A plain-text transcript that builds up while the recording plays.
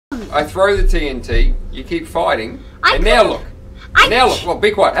I throw the TNT. You keep fighting. And now look. Well,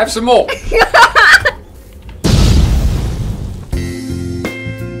 be quiet. Have some more.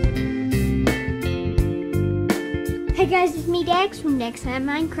 Hey guys, it's me Dax from Next Time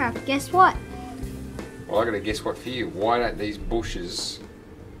Minecraft. Guess what? Well, I gotta guess what for you. Why don't these bushes,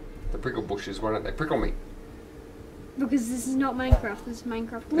 the prickle bushes, why don't they prickle me? Because this is not Minecraft. This is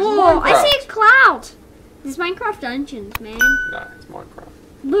Minecraft. This is Whoa! Minecraft. I see a cloud. This is Minecraft Dungeons, man. No, it's Minecraft.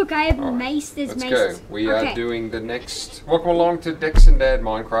 Look, I have All right, mace. There's let's mace. go. We are doing the next. Welcome along to Dex and Dad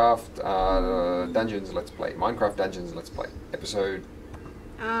Minecraft Dungeons Let's Play. Minecraft Dungeons Let's Play. Episode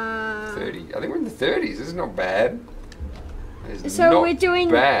 30. I think we're in the 30s. This is not bad. So we're doing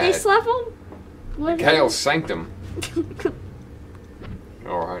this level? What Gale Sanctum.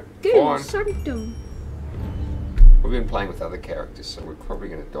 Alright, Gale Sanctum. We've been playing with other characters, so we're probably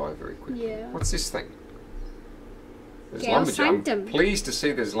going to die very quickly. Yeah. What's this thing? There's Gale Sanctum. I'm pleased to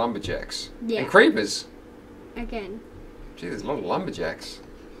see there's lumberjacks. Yeah. And creepers. Again. Gee, there's a lot of lumberjacks.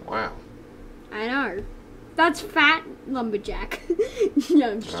 Wow. I know. That's fat lumberjack.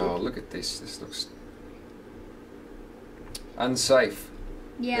 No, I'm just Oh, joking. look at this. This looks unsafe.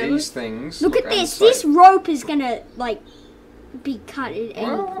 Yeah, These things look at this. unsafe. This rope is gonna, like, be cut at any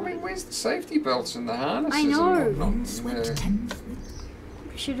Well, I point. mean, where's the safety belts and the harnesses? I know. And whatnot?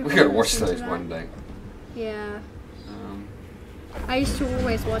 Should've We gotta listened watch to those that. one day. Yeah. I used to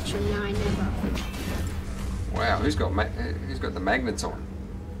always watch them, now I never. Wow, who's got the magnets on?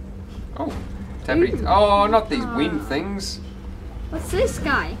 Oh, tappity. Oh, not these wind things. What's this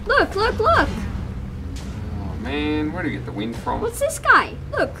guy? Look, look, look! Oh man, where do you get the wind from? What's this guy?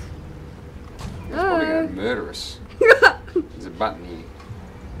 Look. He's probably gonna murder us. There's a button here.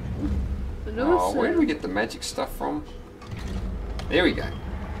 Oh, where do we get the magic stuff from? There we go.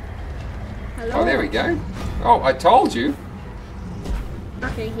 Hello? Oh, there we go. Oh, I told you.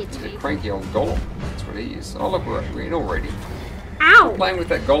 Okay, hit He's a me. cranky old golem. That's what he is. Oh, look, we're in already. Ow! Playing with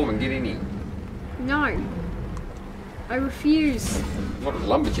that golem and get in here. No. I refuse. A lot of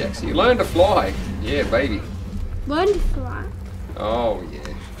lumberjacks here. Learn to fly. Yeah, baby. Learn to fly. Oh, yeah.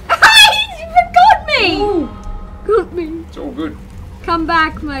 You got me! Got me. It's all good. Come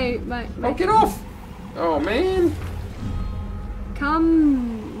back, my... Oh, get off! Oh, man.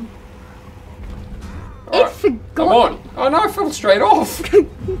 Come. All It right, forgot come on. me. Oh, no, I fell straight off.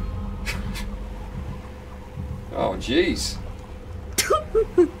 Oh, jeez.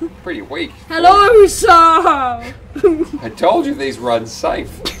 Pretty weak. Hello, sir! I told you these run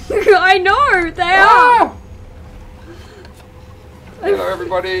safe. I know, they are! Ah! Hello,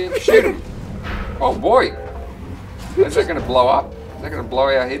 everybody. Shoot him. Oh, boy. Is that going to blow up? Is that going to blow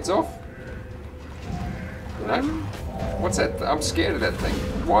our heads off? No? What's that? I'm scared of that thing.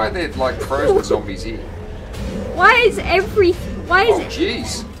 Why are there, like, frozen zombies here? Why is every... Why is Oh, it...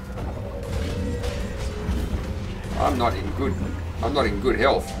 jeez. I'm not in good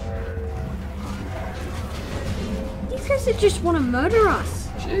health. These guys that just want to murder us.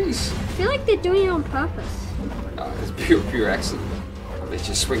 Jeez. I feel like they're doing it on purpose. No, it's pure accident. They're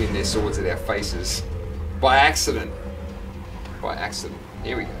just swinging their swords at our faces. By accident. By accident.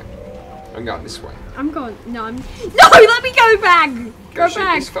 Here we go. I'm going this way. I'm going... No, I'm... No, let me go back! Go shoot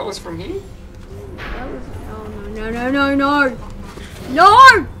back! these fellas from here? Oh, no, no, no, no, no!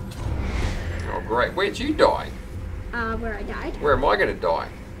 No! Oh, great. Where'd you die? Where I died. Where am I going to die?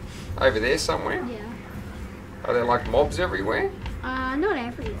 Over there somewhere? Yeah. Are there like mobs everywhere? Not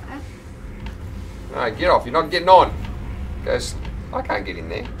everywhere. No, get off. You're not getting on. Goes. I can't get in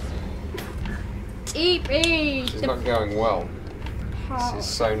there. TP! This is not going well. This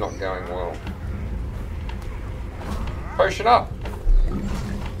is so not going well. Potion up.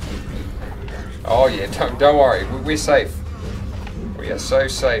 Oh yeah, don't worry. We're safe. We are so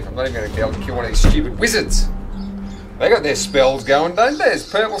safe. I'm not even going to be able to kill one of these stupid wizards. They got their spells going, don't they? There's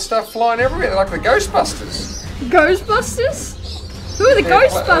purple stuff flying everywhere. They're like the Ghostbusters. Ghostbusters? Who are the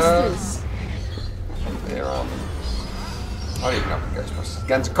Ghostbusters? They're I don't even know what the Ghostbusters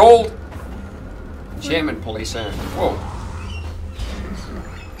guns are called. Enchantment police. Whoa.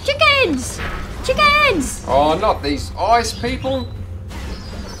 Chickens! Chickens! Oh, not these ice people.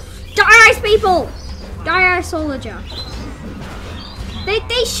 Die Ice people! Die Iceologer.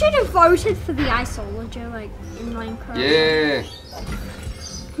 They should have voted for the Iceologer, like, in Minecraft. Yeah.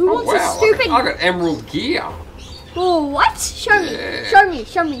 Who wants a stupid... I got emerald gear. Oh, what? Show me. Yeah. Show me,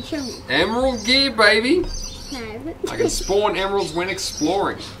 show me, show me. Emerald gear, baby. Can I have it? I can spawn emeralds when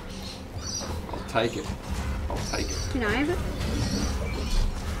exploring. I'll take it. I'll take it. Can I have it?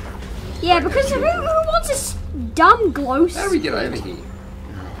 Yeah, because who wants a dumb glow How do we get over here?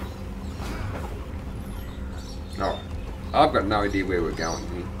 Oh, I've got no idea where we're going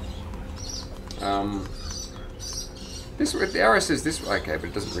here. This way, the arrow says this way. Okay, but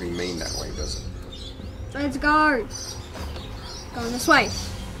it doesn't really mean that way, does it? Let's go. Going this way.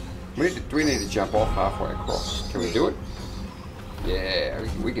 Do we need to jump off halfway across? Can we do it? Yeah,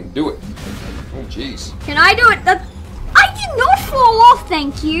 we can do it. Oh, jeez. Can I do it? I did not fall off,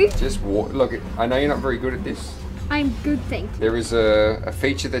 thank you. Just walk. Look, I know you're not very good at this. I'm good, thank you. There is a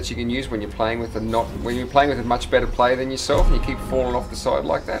feature that you can use when you're playing with a much better player than yourself, and you keep falling off the side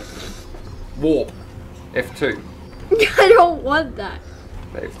like that. Warp, F2. I don't want that.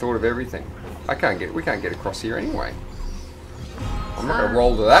 They've thought of everything. We can't get across here anyway. I'm not gonna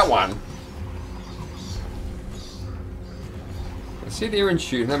roll to that one. I sit there and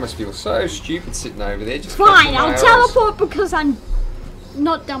shoot, and that must feel so stupid sitting over there. Just fine, I'll teleport because I'm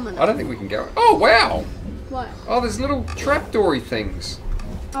not dumb enough. I don't think we can go. Oh wow! What? Oh, there's little trapdoory things.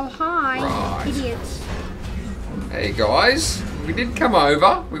 Oh hi, Right. idiots. Hey guys, we did come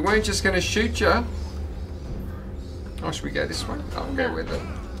over. We weren't just gonna shoot you. Oh, should we go this way? Oh, we'll go where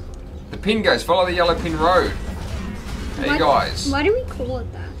the pin goes. Follow the yellow pin road. Hey guys. Why do we call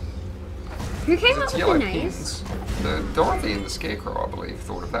it that? Who came up It's with yellow the names? pins. Dorothy and the Scarecrow, I believe,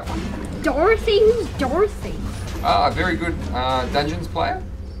 thought of that one. Dorothy? Who's Dorothy? A very good Dungeons player.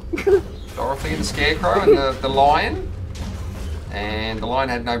 Dorothy and the Scarecrow and the lion. And the lion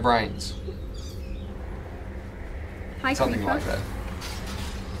had no brains. Hi, Something Creeper. like that.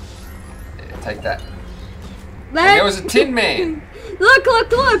 Yeah, take that. And Let- there was a Tin Man. Look,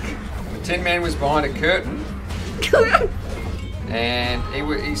 look, look! The Tin Man was behind a curtain. And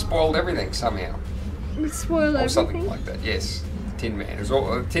he spoiled everything somehow. Spoil Or something everything. like that, yes. Tin Man. It was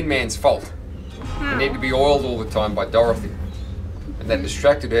all Tin Man's fault. How? He needed to be oiled all the time by Dorothy. And that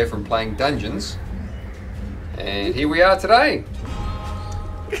distracted her from playing dungeons. And here we are today.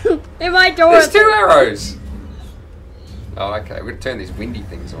 Am I There's Dorothy? 2 arrows. Oh, okay. We're going to turn these windy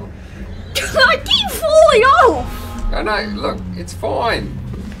things on. I keep falling off! Oh, no, look. It's fine.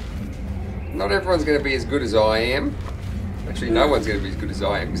 Not everyone's going to be as good as I am. Actually, no one's going to be as good as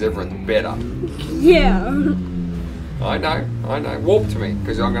I am because everyone's better. Yeah. I know. Warp to me,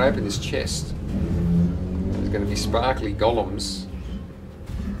 because I'm going to open this chest. There's going to be sparkly golems.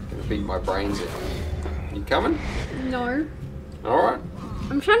 Going to beat my brains out. You coming? No. Alright.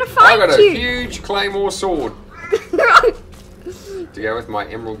 I'm trying to I've find got a you. huge claymore sword to go with my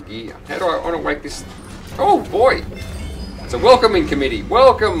emerald gear. How do I want to make this? Oh boy! It's a welcoming committee.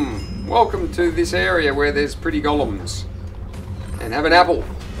 Welcome to this area where there's pretty golems. And have an apple.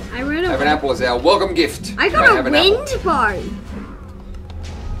 I ran Have an away. apple as our welcome gift. I May got have a an apple. wind bow.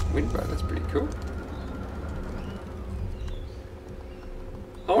 Wind bow, that's pretty cool.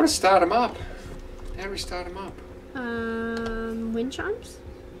 I want to start them up. How do we start them up? Wind chimes?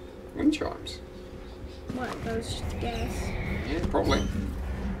 Wind chimes. What? Those just a guess. Yeah, probably.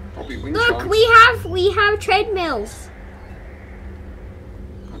 Probably wind Look, chimes. we have treadmills.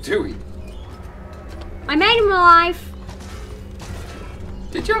 Oh, do we? I made them alive.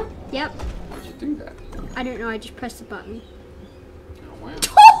 Did you? Yep. Why'd you do that? I don't know. I just pressed the button. Oh,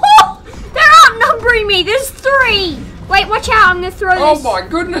 wow. They're outnumbering me. There's 3. Wait, watch out. I'm gonna throw Oh this. my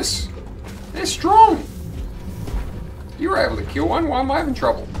goodness! They're strong! You were able to kill one, why am I having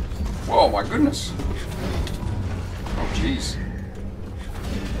trouble? Oh my goodness. Oh jeez.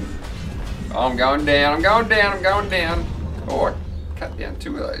 Oh, I'm going down, I'm going down. Oh, I cut down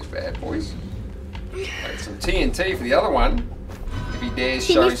 2 of those bad boys. Got some TNT for the other one. If he dares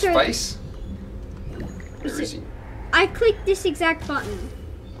Can show you his throw- face. Where is he? I clicked this exact button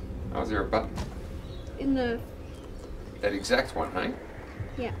Oh, is there a button? in the. That exact one, hey?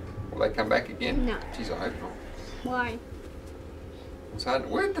 Yeah. Will they come back again? No. Jeez, I hope not. Why? It's hard.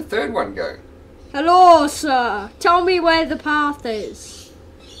 Where'd the 3rd one go? Hello, sir. Tell me where the path is.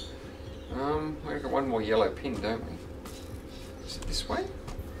 We've got one more yellow pin, don't we? Is it this way?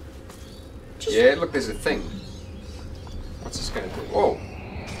 Just- Yeah, look, there's a thing. What's this going to do? Oh!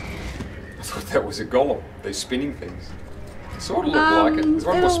 I thought that was a golem. Those spinning things. Sort of look like it. There's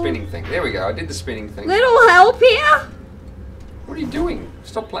one more little- spinning thing. There we go. I did the spinning thing. Little help here. What are you doing?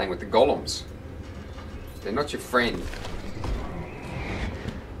 Stop playing with the golems. They're not your friend.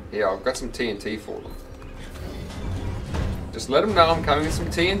 Yeah, I've got some TNT for them. Just let them know I'm coming with some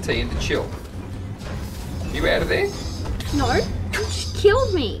TNT and to chill. You out of there? No, you just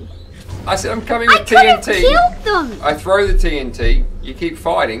killed me. I said I'm coming I with could have TNT. killed them. I throw the TNT, you keep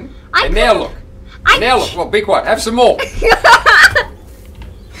fighting, I and now could've- look. Now look, well, be quiet, have some more.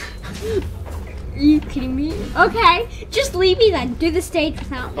 Are you kidding me? Okay, just leave me then. Do the stage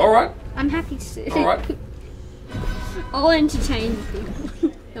without me. Alright, I'm happy to see. alright. I'll entertain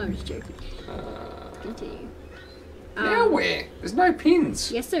people. No, I'm just joking. Continue. Now where? There's no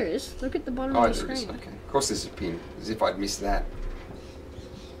pins. Yes, there is. Look at the bottom Oh, of the there is. screen. Okay. Of course there's a pin. As if I'd missed that.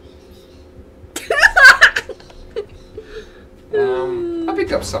 I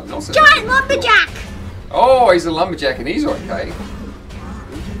picked up something else. Giant lumberjack! Oh, he's a lumberjack and he's okay.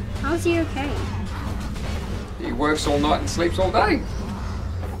 How's he okay? He works all night and sleeps all day.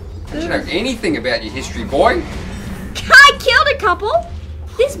 Don't you know anything about your history, boy? I killed a couple!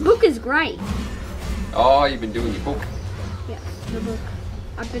 This book is great. Oh, you've been doing your book. Yeah, the book.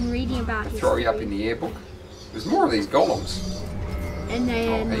 I've been reading about history. Throw you up in the air book. There's more of these golems. And then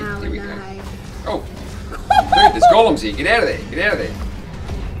Oh, hey, now here we and go. I... Oh, dude, there's golems here. Get out of there. Get out of there.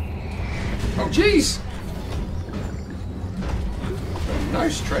 Oh, jeez. No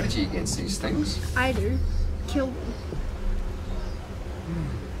strategy against these things. I do. Kill them.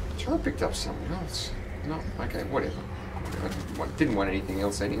 Sure, I picked up something else. No, okay, whatever. I didn't want anything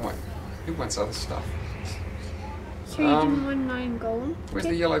else anyway. Who wants other stuff? So you didn't want nine golem? Where's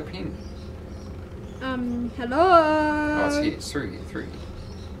the yellow pin? Hello? Oh, it's here. It's through here. Through here.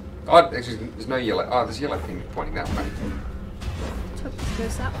 Oh, actually, there's no yellow. Oh, there's a yellow pin pointing that way. Let's hope this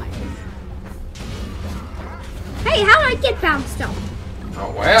goes that way. Hey, how did I get bounced up?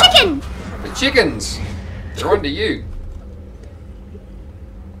 Oh, wow. Chicken! The chickens! They're onto you.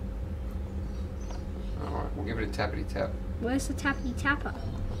 Alright, we'll give it a tappity tap. Where's the tappity tapper?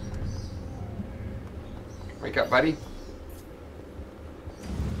 Wake up, buddy.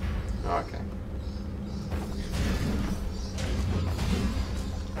 Oh, okay.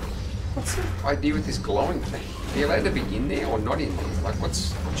 What's the idea with this glowing thing? Are you allowed to be in there or not in there? Like, what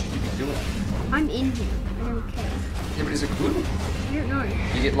should you be doing? I'm in here. I don't care. Yeah, but is it good? I don't know.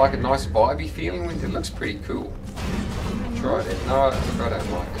 You get like a nice vibey feeling with it. It looks pretty cool. Try it. No, I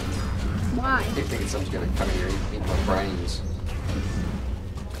don't like it. Why? I keep thinking something's going to come here and eat my brains.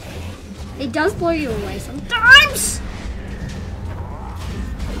 It does blow you away sometimes!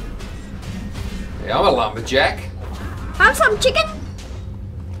 Yeah, I'm a lumberjack. Have some chicken?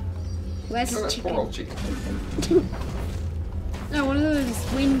 Where's Oh, the that chicken? poor old chicken. No, one of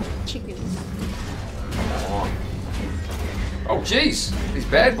those wind chickens. Oh, oh jeez. These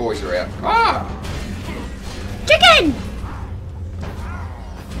bad boys are out. Ah! Chicken!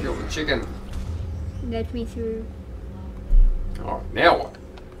 Kill the chicken. Let me through. Oh, now what?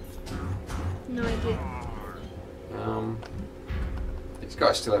 No idea. These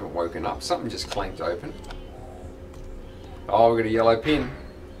guys still haven't woken up. Something just clanked open. Oh, we've got a yellow pin.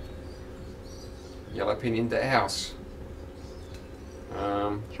 Yellow pin into the house.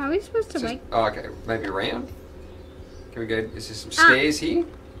 How are we supposed to make... Oh, okay, maybe around. Can we go? Is there some stairs here?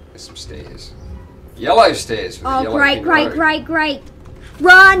 There's some stairs. Yellow stairs for the Oh, yellow great, pin great, road. great, great.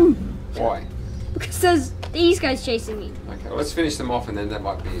 Run! Why? Because there's these guys chasing me. Okay, well, let's finish them off and then that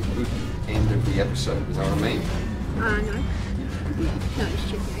might be a good end of the episode. You know what I mean? No. No, it's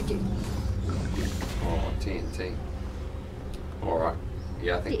true. I do. Oh, TNT. Alright.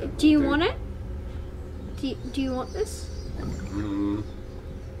 Yeah, I think Do you want it? Do you want this?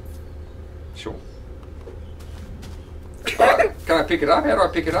 Sure. Can I pick it up? How do I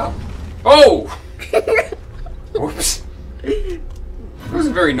pick it up? Oh! Whoops. That was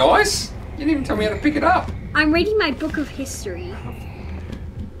very nice. You didn't even tell me how to pick it up. I'm reading my book of history.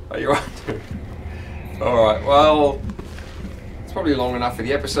 Oh, you are? Alright, well, it's probably long enough for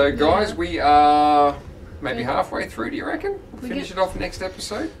the episode, guys. We are maybe halfway through, do you reckon? We'll finish it off next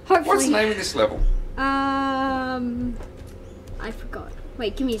episode. Hopefully. What's the name of this level? I forgot.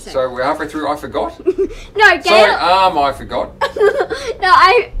 Wait, give me a second. So we're halfway through, I forgot? No, Gale. Sorry, I forgot. No,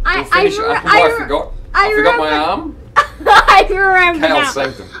 I Finish it up. I forgot. I forgot my arm. I remember Gale now.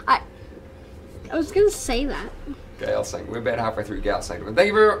 Sanctum. I was gonna say that. Gale Sanctum. We're about halfway through Gale Sanctum. And thank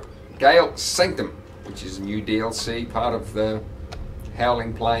you for Gale Sanctum, which is a new DLC, part of the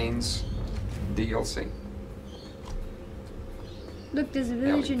Howling Plains DLC. Look, there's a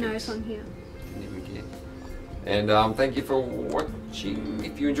villager nose on here. Didn't even care. And thank you for watching.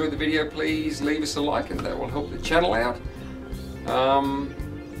 If you enjoyed the video, please leave us a like and that will help the channel out.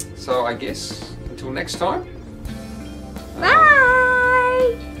 So I guess until next time.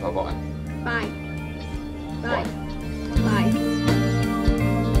 Bye! Bye-bye. Bye. Bye. Bye.